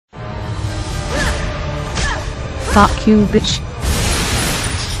Fuck you, bitch.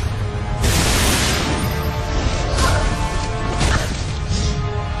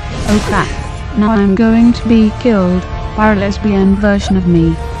 Oh crap. Now I'm going to be killed by a lesbian version of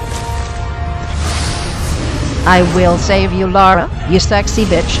me. I will save you, Lara, you sexy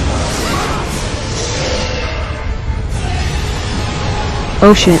bitch.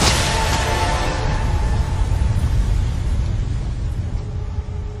 Oh shit.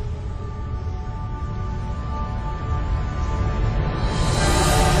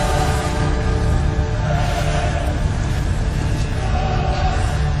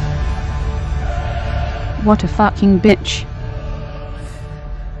 What a fucking bitch.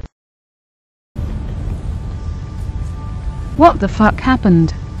 What the fuck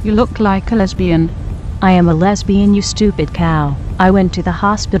happened? You look like a lesbian. I am a lesbian, you stupid cow. I went to the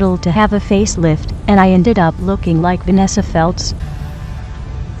hospital to have a facelift, and I ended up looking like Vanessa Feltz.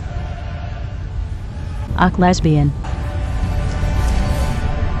 Ach, lesbian.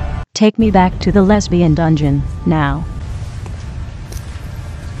 Take me back to the lesbian dungeon, now.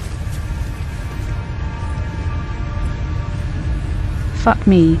 Fuck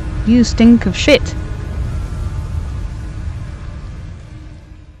me, you stink of shit.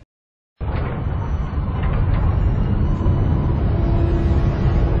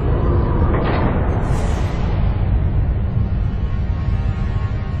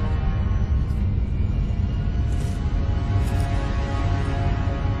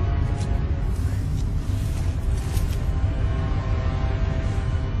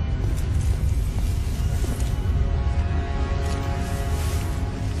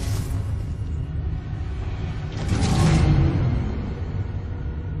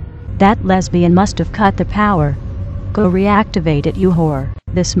 That lesbian must have cut the power. Go reactivate it, you whore.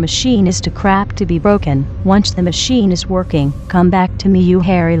 This machine is too crap to be broken. Once the machine is working, come back to me, you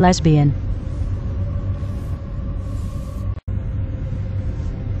hairy lesbian.